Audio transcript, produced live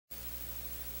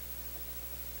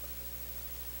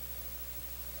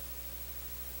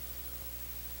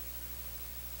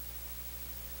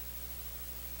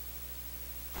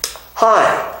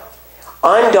Hi,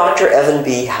 I'm Dr. Evan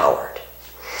B. Howard,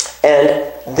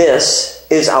 and this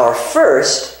is our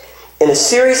first in a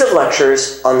series of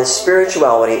lectures on the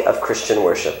spirituality of Christian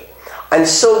worship. I'm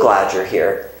so glad you're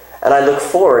here, and I look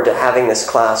forward to having this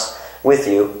class with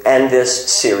you and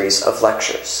this series of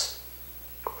lectures.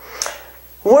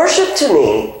 Worship to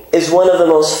me is one of the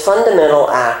most fundamental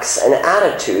acts and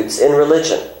attitudes in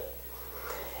religion.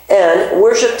 And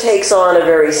worship takes on a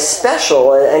very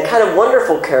special and kind of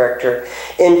wonderful character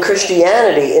in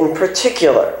Christianity in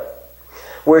particular.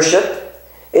 Worship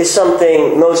is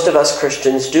something most of us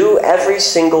Christians do every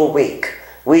single week.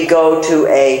 We go to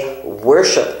a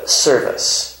worship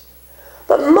service.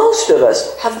 But most of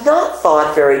us have not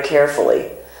thought very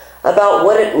carefully about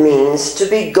what it means to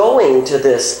be going to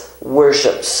this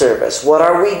worship service. What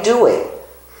are we doing?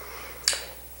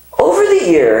 Over the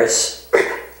years,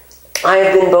 I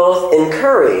have been both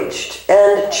encouraged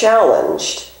and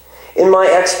challenged in my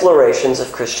explorations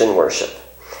of Christian worship.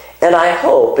 And I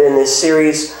hope in this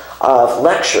series of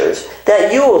lectures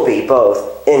that you will be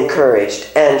both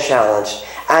encouraged and challenged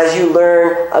as you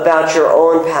learn about your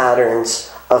own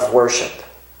patterns of worship.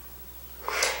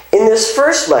 In this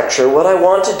first lecture, what I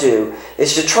want to do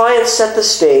is to try and set the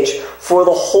stage for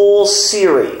the whole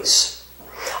series.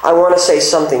 I want to say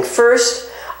something first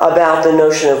about the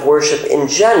notion of worship in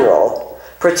general,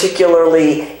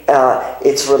 particularly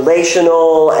its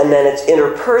relational and then its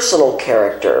interpersonal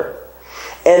character.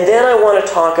 And then I want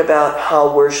to talk about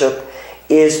how worship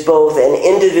is both an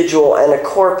individual and a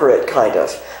corporate kind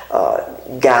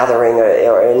of gathering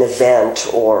or an event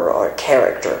or a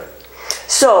character.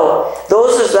 So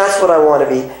that's what I want to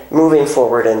be moving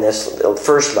forward in this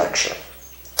first lecture.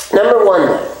 Number one,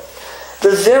 then,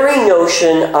 the very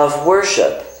notion of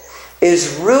worship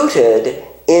is rooted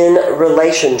in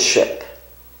relationship.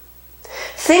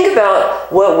 Think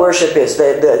about what worship is,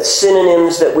 the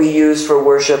synonyms that we use for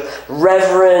worship: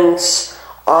 reverence,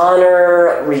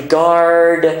 honor,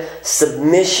 regard,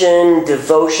 submission,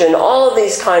 devotion. All of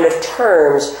these kind of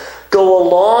terms go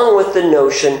along with the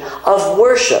notion of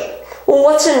worship. Well,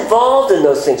 what's involved in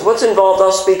those things? What's involved?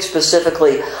 I'll speak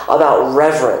specifically about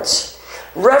reverence.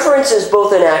 Reverence is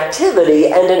both an activity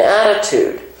and an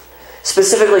attitude.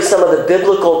 Specifically, some of the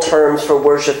biblical terms for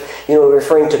worship,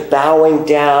 referring to bowing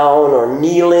down or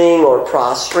kneeling or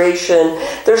prostration.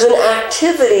 There's an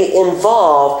activity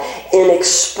involved in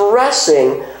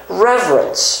expressing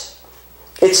reverence.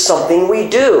 It's something we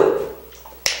do.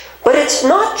 But it's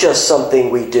not just something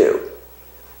we do.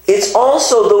 It's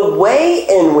also the way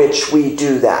in which we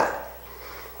do that.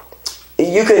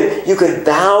 You could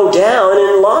bow down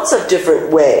in lots of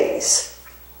different ways.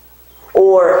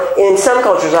 Or in some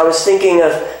cultures, I was thinking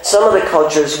of some of the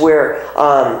cultures where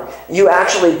you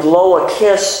actually blow a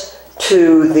kiss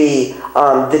to the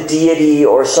deity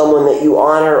or someone that you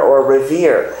honor or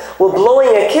revere. Well, blowing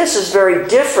a kiss is very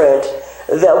different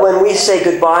that when we say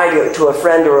goodbye to a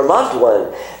friend or a loved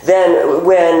one than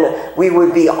when we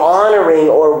would be honoring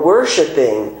or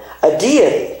worshiping a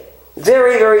deity.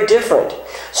 Very, very different.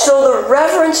 So the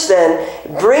reverence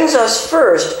then brings us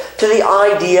first to the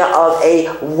idea of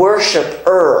a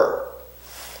worshiper.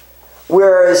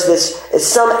 Whereas this is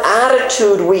some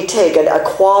attitude we take, a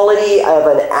quality of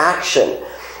an action.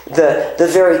 The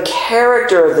very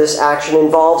character of this action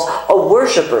involves a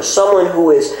worshiper, someone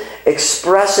who is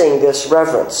expressing this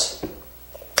reverence.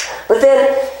 But then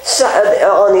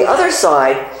on the other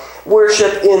side,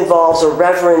 worship involves, or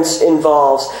reverence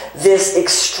involves, this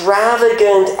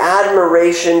extravagant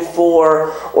admiration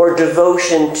for or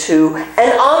devotion to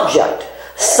an object,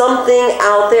 something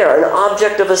out there, an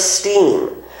object of esteem,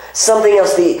 something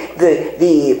else.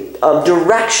 The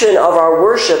direction of our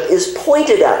worship is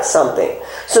pointed at something.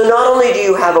 So not only do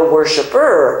you have a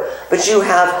worshiper, but you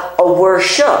have a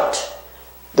worshipped,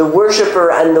 the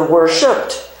worshiper and the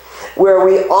worshipped, where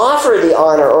we offer the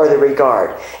honor or the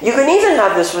regard. You can even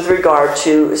have this with regard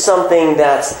to something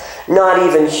that's not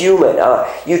even human.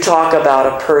 You talk about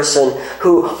a person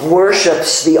who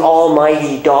worships the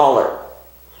almighty dollar.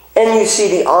 And you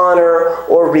see the honor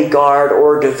or regard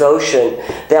or devotion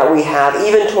that we have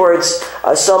even towards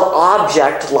some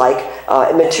object like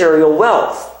material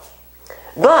wealth.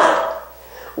 But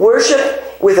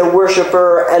worship with a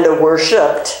worshiper and a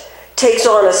worshipped takes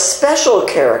on a special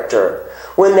character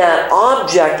when that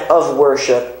object of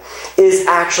worship is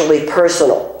actually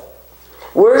personal.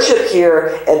 Worship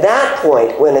here, at that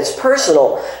point, when it's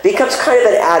personal, becomes kind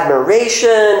of an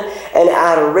admiration, an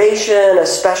adoration, a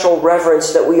special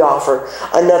reverence that we offer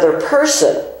another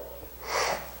person.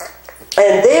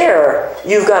 And there,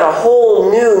 you've got a whole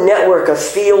new network of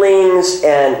feelings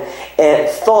and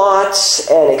thoughts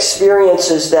and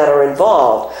experiences that are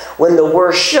involved when the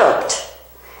worshipped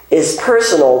is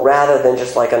personal rather than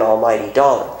just like an almighty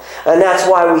dollar. And that's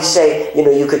why we say,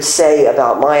 you could say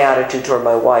about my attitude toward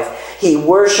my wife, he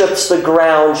worships the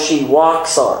ground she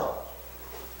walks on.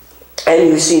 And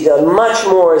you see that much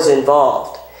more is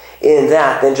involved in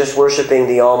that than just worshiping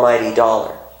the almighty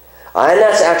dollar. And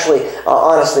that's actually,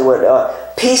 honestly,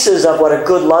 what pieces of what a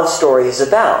good love story is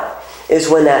about, is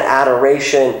when that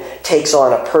adoration takes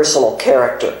on a personal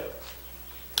character.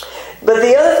 But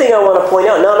the other thing I want to point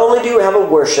out, not only do you have a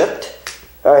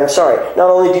not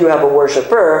only do you have a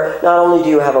worshiper, not only do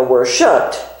you have a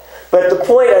worshipped, but the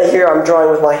point here I'm drawing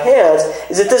with my hands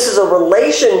is that this is a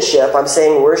relationship. I'm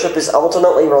saying worship is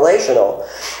ultimately relational.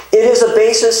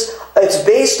 It's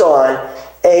based on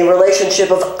a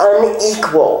relationship of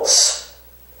unequals.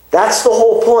 That's the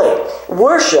whole point.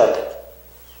 Worship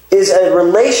is a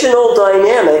relational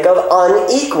dynamic of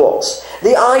unequals.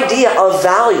 The idea of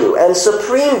value and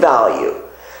supreme value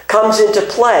comes into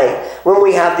play when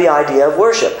we have the idea of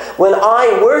worship. When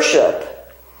I worship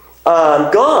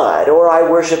God, or I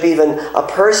worship even a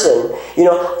person,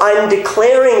 I'm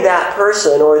declaring that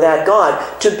person or that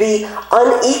God to be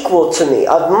unequal to me,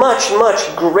 of much,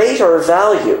 much greater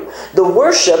value. The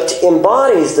worshipped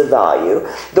embodies the value.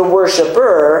 The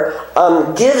worshiper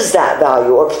gives that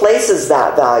value or places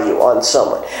that value on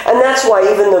someone. And that's why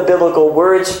even the biblical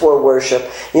words for worship,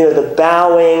 the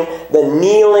bowing, the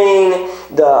kneeling,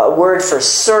 the word for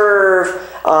serve,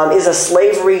 is a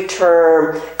slavery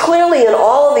term. Clearly, in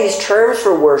all of these terms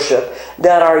for worship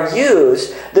that are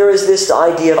used, there is this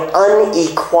idea of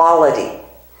unequality.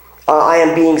 I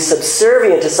am being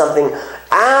subservient to something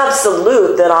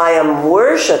absolute that I am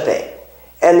worshiping.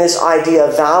 And this idea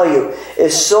of value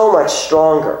is so much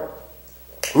stronger.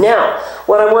 Now,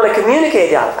 what I want to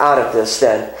communicate out of this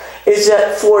then is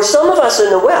that for some of us in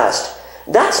the West,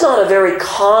 that's not a very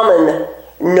common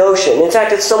notion. In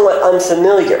fact, it's somewhat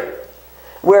unfamiliar.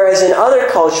 Whereas in other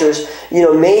cultures,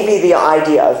 maybe the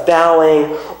idea of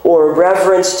bowing or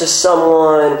reverence to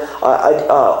someone,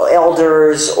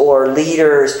 elders or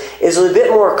leaders, is a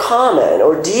bit more common,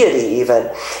 or deity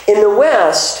even. In the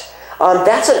West,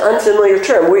 that's an unfamiliar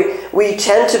term. We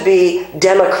tend to be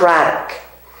democratic,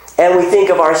 and we think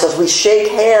of ourselves, we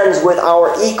shake hands with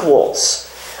our equals.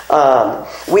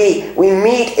 We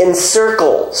meet in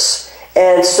circles.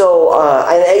 And so,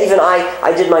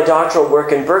 I did my doctoral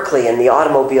work in Berkeley, and the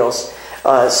automobiles,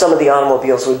 some of the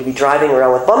automobiles would be driving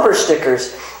around with bumper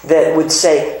stickers that would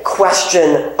say,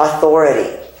 "Question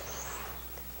authority."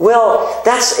 Well,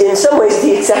 that's in some ways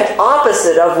the exact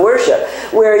opposite of worship,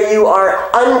 where you are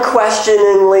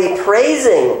unquestioningly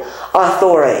praising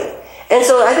authority. And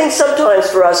so I think sometimes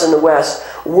for us in the West,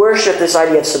 worship, this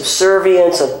idea of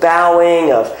subservience, of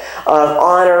bowing, of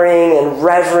honoring and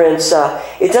reverence,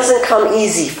 it doesn't come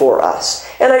easy for us.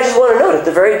 And I just want to note at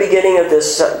the very beginning of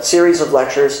this series of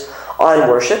lectures on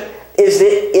worship is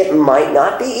that it might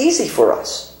not be easy for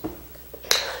us.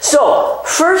 So,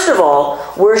 first of all,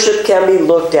 worship can be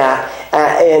looked at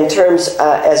in terms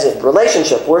as a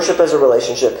relationship. Worship as a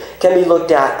relationship can be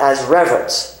looked at as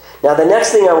reverence. Now, the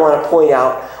next thing I want to point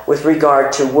out with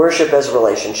regard to worship as a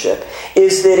relationship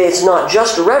is that it's not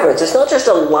just reverence. It's not just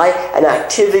an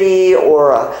activity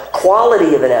or a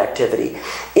quality of an activity.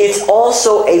 It's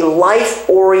also a life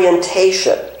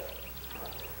orientation.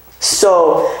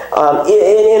 So,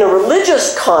 in a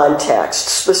religious context,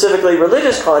 specifically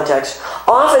religious context,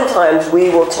 oftentimes we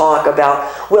will talk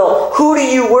about, well, who do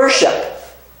you worship?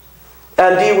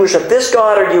 Do you worship this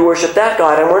God or do you worship that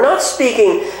God? And we're not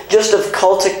speaking just of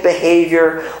cultic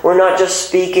behavior. We're not just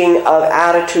speaking of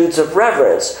attitudes of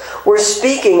reverence. We're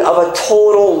speaking of a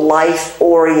total life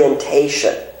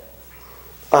orientation.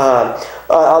 A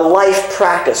life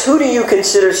practice. Who do you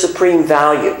consider supreme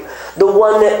value? The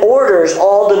one that orders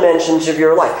all dimensions of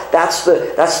your life. That's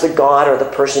the God or the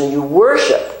person you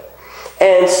worship.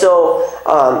 And so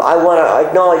I want to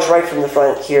acknowledge right from the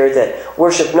front here that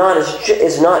worship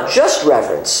is not just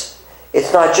reverence.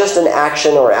 It's not just an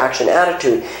action or action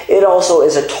attitude. It also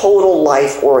is a total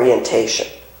life orientation.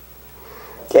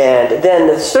 And then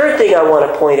the third thing I want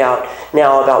to point out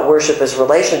now about worship as a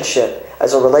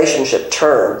relationship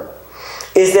term,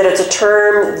 is that it's a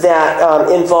term that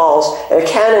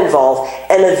can involve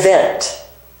an event.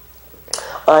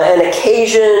 An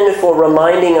occasion for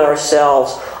reminding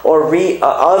ourselves of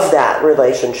that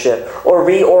relationship, or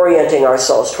reorienting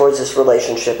ourselves towards this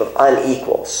relationship of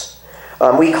unequals.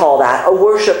 We call that a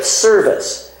worship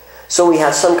service. So we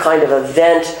have some kind of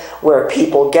event where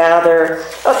people gather,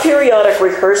 a periodic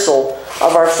rehearsal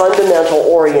of our fundamental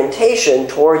orientation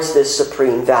towards this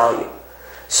supreme value.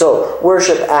 So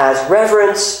worship as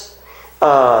reverence,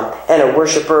 and a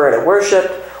worshiper and a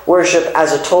worship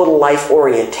as a total life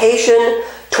orientation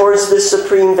towards this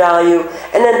supreme value,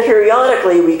 and then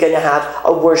periodically we can have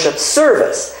a worship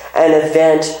service, an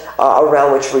event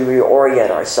around which we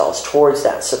reorient ourselves towards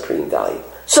that supreme value.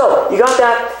 So, you got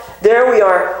that? There we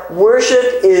are.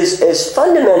 Worship is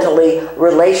fundamentally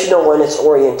relational in its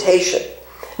orientation.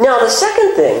 Now, the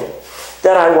second thing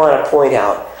that I want to point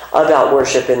out about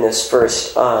worship in this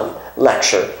first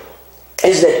lecture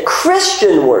is that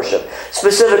Christian worship,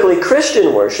 specifically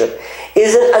Christian worship,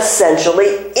 is an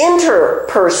essentially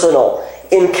interpersonal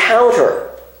encounter.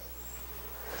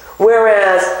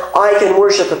 Whereas I can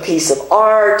worship a piece of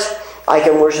art, I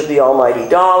can worship the almighty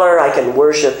dollar, I can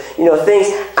worship, things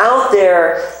out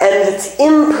there, and it's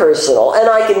impersonal, and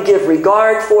I can give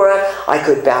regard for it. I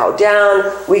could bow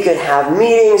down, we could have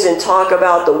meetings and talk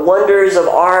about the wonders of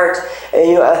art,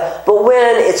 and, but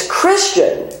when it's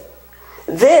Christian,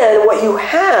 then what you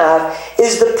have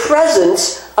is the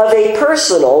presence of a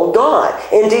personal God.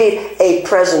 Indeed, a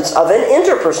presence of an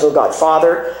interpersonal God,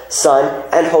 Father, Son,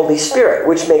 and Holy Spirit,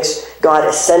 which makes God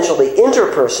essentially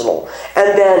interpersonal.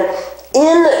 And then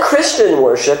in Christian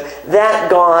worship, that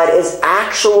God is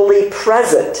actually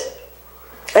present.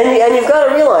 And you've got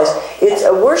to realize,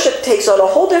 worship takes on a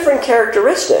whole different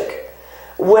characteristic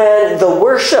when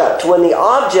the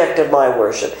object of my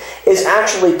worship is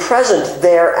actually present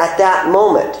there at that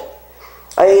moment.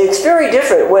 It's very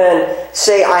different when,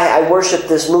 say, I worship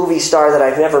this movie star that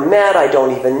I've never met, I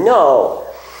don't even know,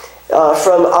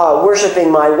 from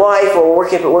worshiping my wife or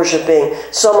worshiping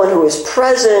someone who is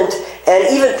present, and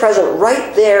even present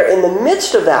right there in the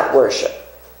midst of that worship.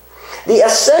 The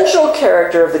essential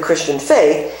character of the Christian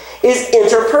faith is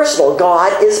interpersonal.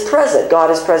 God is present. God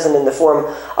is present in the form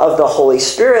of the Holy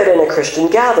Spirit in a Christian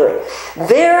gathering.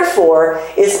 Therefore,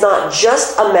 it's not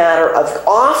just a matter of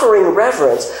offering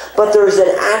reverence, but there's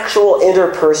an actual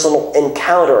interpersonal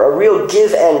encounter, a real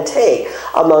give and take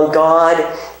among God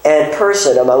and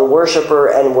person, among worshiper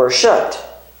and worshipped.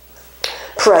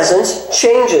 Presence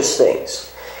changes things.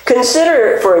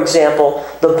 Consider, for example,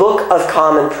 the Book of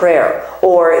Common Prayer,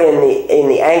 or in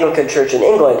the Anglican Church in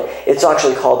England, it's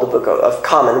actually called the Book of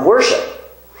Common Worship.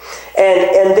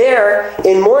 And there,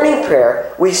 in morning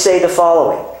prayer, we say the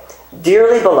following: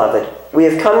 Dearly beloved, we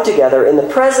have come together in the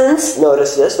presence,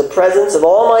 notice this, the presence of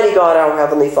Almighty God, our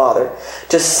Heavenly Father,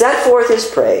 to set forth His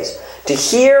praise, to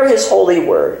hear His holy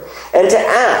word, and to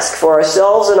ask for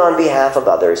ourselves and on behalf of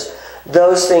others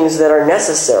those things that are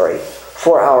necessary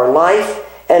for our life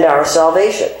and our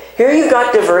salvation. Here you've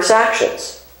got diverse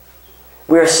actions.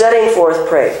 We're setting forth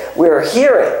praise. We're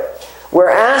hearing. We're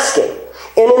asking.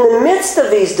 And in the midst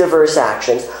of these diverse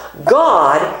actions,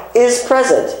 God is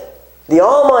present. The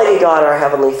Almighty God, our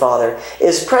Heavenly Father,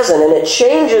 is present, and it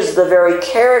changes the very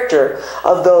character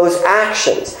of those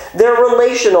actions. They're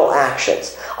relational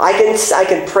actions. I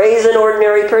can praise an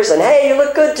ordinary person. Hey, you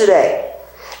look good today.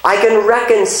 I can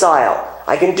reconcile.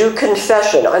 I can do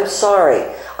confession. I'm sorry.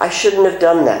 I shouldn't have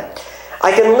done that.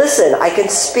 I can listen. I can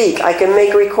speak. I can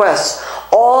make requests.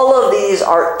 All of these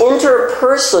are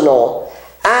interpersonal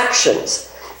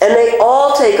actions. And they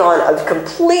all take on a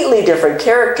completely different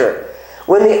character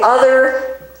when the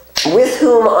other with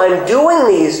whom I'm doing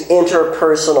these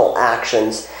interpersonal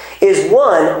actions is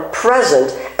one,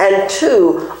 present, and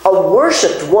two, a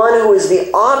worshipped one who is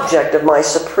the object of my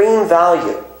supreme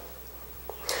value.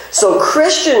 So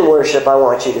Christian worship, I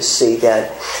want you to see then,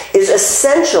 is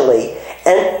essentially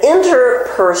an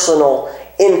interpersonal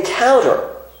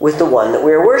encounter with the one that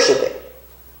we're worshiping.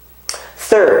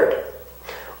 Third,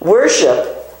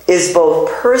 worship is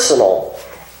both personal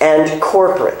and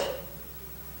corporate.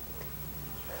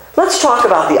 Let's talk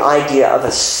about the idea of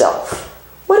a self.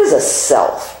 What is a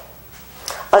self?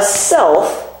 A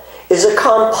self is a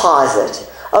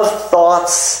composite of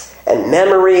thoughts and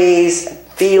memories,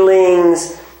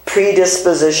 feelings,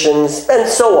 predispositions, and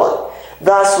so on.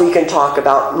 Thus, we can talk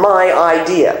about my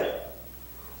idea,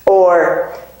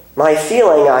 or my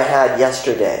feeling I had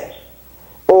yesterday,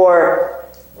 or,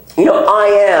 I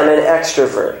am an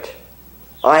extrovert.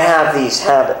 I have these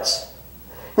habits.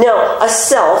 Now, a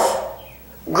self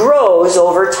grows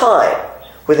over time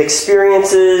with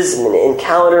experiences and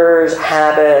encounters,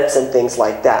 habits, and things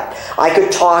like that. I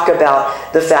could talk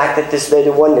about the fact that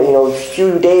a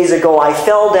few days ago I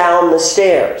fell down the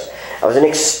stairs. That was an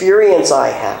experience I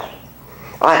had.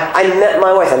 I met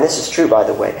my wife, and this is true, by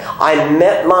the way. I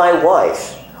met my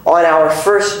wife on our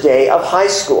first day of high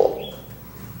school.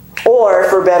 Or,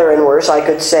 for better and worse, I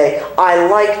could say, I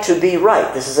like to be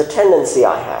right. This is a tendency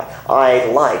I have. I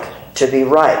like to be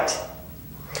right.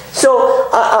 So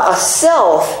a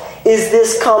self is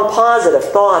this composite of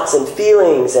thoughts and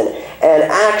feelings and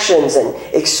actions and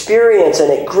experience,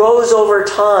 and it grows over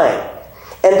time.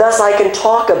 And thus I can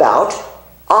talk about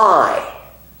I.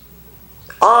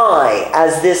 I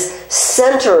as this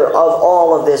center of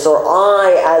all of this, or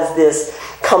I as this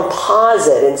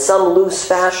composite in some loose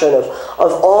fashion of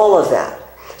all of that.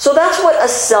 So that's what a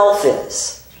self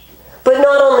is. But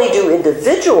not only do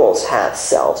individuals have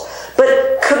selves,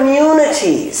 but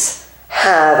communities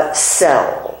have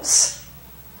selves.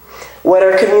 What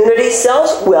are community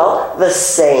selves? Well, the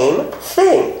same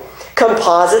thing.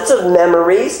 Composites of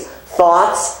memories,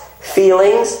 thoughts,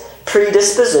 feelings,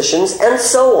 predispositions, and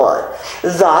so on.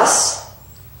 Thus,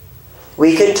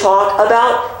 we can talk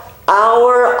about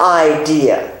our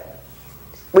idea.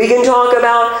 We can talk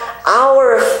about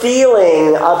our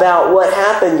feeling about what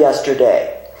happened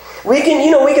yesterday. We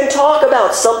can talk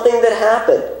about something that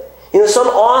happened, some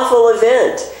awful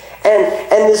event.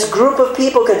 And this group of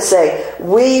people can say,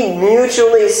 we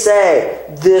mutually say,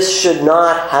 this should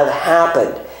not have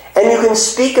happened. And you can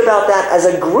speak about that as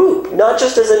a group, not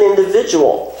just as an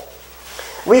individual.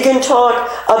 We can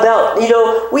talk about,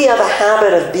 we have a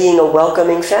habit of being a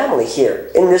welcoming family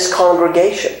here in this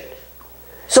congregation.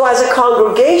 So as a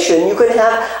congregation, you can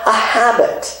have a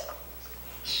habit.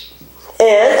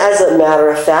 And as a matter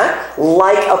of fact,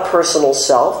 like a personal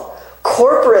self,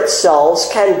 corporate selves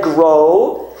can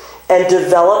grow and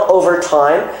develop over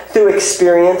time through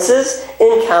experiences,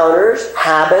 encounters,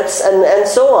 habits, and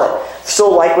so on. So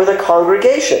like with a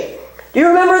congregation. Do you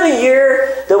remember the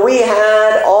year that we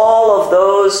had all of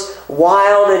those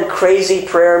wild and crazy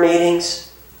prayer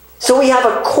meetings? So we have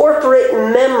a corporate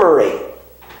memory.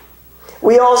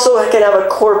 We also can have a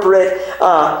corporate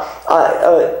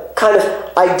kind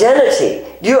of identity.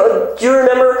 Do you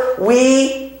remember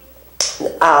we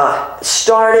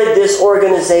started this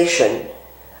organization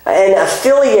and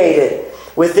affiliated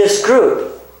with this group?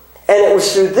 And it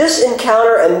was through this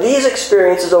encounter and these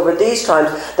experiences over these times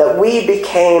that we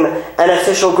became an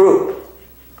official group.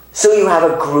 So you have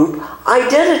a group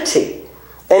identity,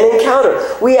 an encounter.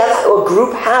 We have a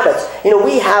group habits.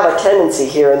 We have a tendency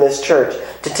here in this church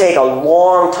to take a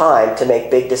long time to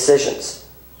make big decisions.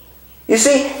 You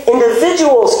see,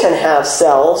 individuals can have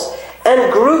selves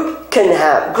and groups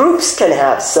can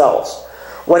have selves.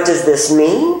 What does this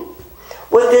mean?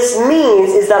 What this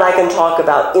means is that I can talk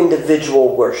about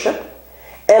individual worship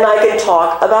and I can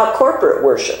talk about corporate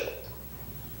worship.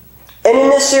 And in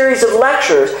this series of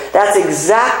lectures, that's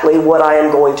exactly what I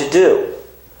am going to do.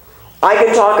 I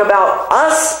can talk about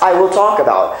us, I will talk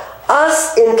about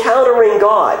us encountering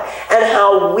God and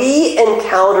how we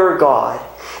encounter God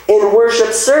in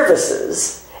worship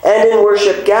services and in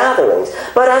worship gatherings.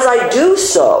 But as I do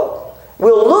so,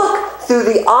 we'll look through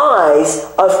the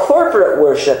eyes of corporate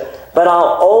worship, but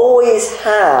I'll always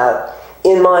have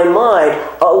in my mind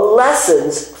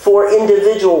lessons for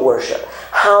individual worship.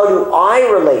 How do I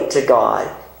relate to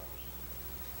God?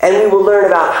 And we will learn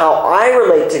about how I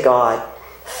relate to God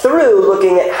through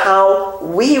looking at how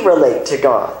we relate to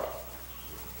God.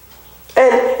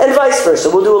 And vice versa.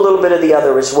 We'll do a little bit of the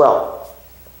other as well.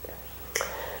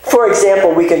 For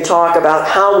example, we can talk about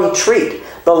how we treat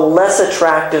the less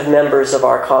attractive members of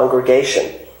our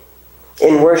congregation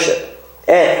in worship.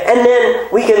 And then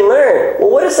we can learn, well,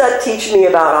 what does that teach me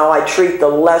about how I treat the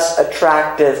less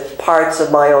attractive parts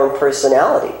of my own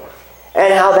personality?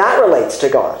 And how that relates to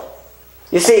God.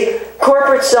 You see,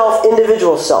 corporate self,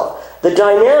 individual self, the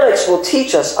dynamics will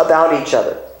teach us about each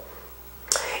other.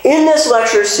 In this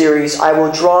lecture series, I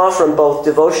will draw from both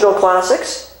devotional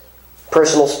classics,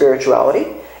 personal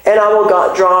spirituality, and I will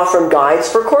draw from guides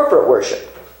for corporate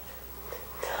worship.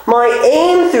 My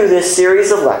aim through this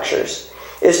series of lectures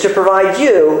is to provide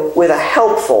you with a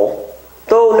helpful,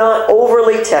 though not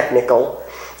overly technical,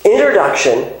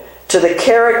 introduction to the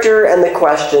character and the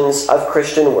questions of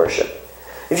Christian worship,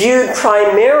 viewed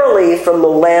primarily from the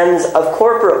lens of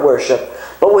corporate worship,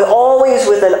 but always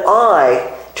with an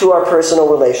eye to our personal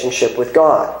relationship with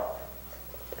God.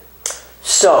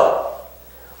 So,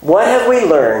 what have we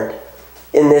learned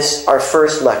in this, our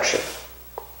first lecture?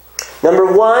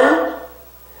 Number one,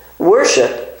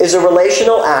 worship is a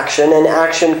relational action and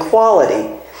action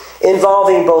quality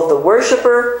involving both the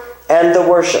worshiper and the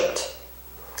worshipped.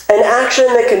 An action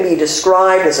that can be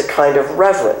described as a kind of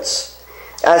reverence,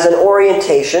 as an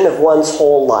orientation of one's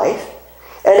whole life,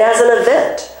 and as an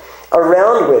event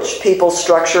around which people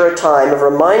structure a time of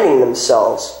reminding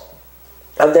themselves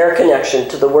of their connection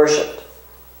to the worshipped.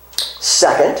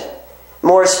 Second,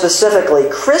 more specifically,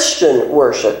 Christian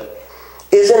worship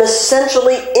is an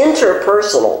essentially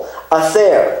interpersonal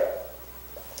affair.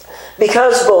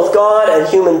 because both God and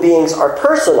human beings are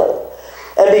personal,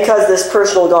 and because this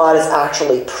personal God is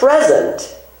actually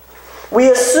present, we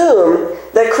assume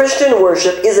that Christian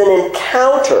worship is an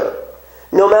encounter,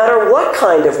 no matter what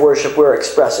kind of worship we're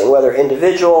expressing, whether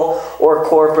individual or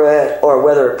corporate, or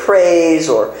whether praise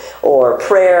or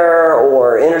prayer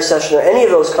or intercession or any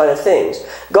of those kind of things.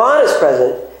 God is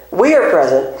present. We are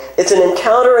present. It's an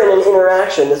encounter and an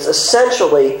interaction that's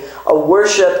essentially a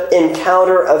worship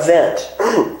encounter event.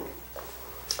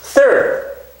 Third,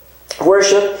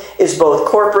 worship is both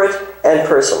corporate and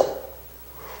personal.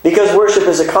 Because worship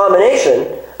is a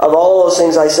combination of all those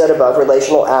things I said above,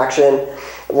 relational action,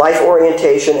 life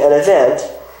orientation, and event,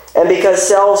 and because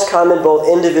selves come in both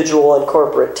individual and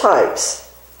corporate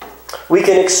types. We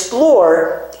can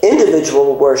explore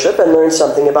individual worship and learn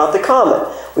something about the common.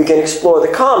 We can explore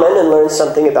the common and learn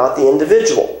something about the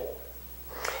individual.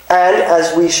 And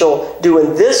as we shall do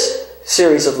in this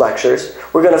series of lectures,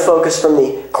 we're going to focus from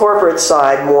the corporate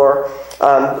side more,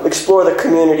 explore the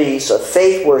communities of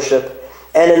faith worship,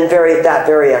 and in that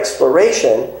very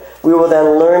exploration, we will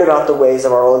then learn about the ways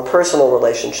of our own personal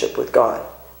relationship with God.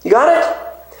 You got it?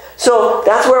 So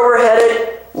that's where we're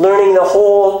headed, learning the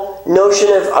whole notion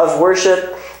of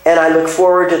worship, and I look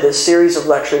forward to this series of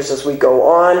lectures as we go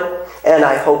on, and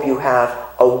I hope you have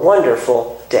a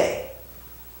wonderful day.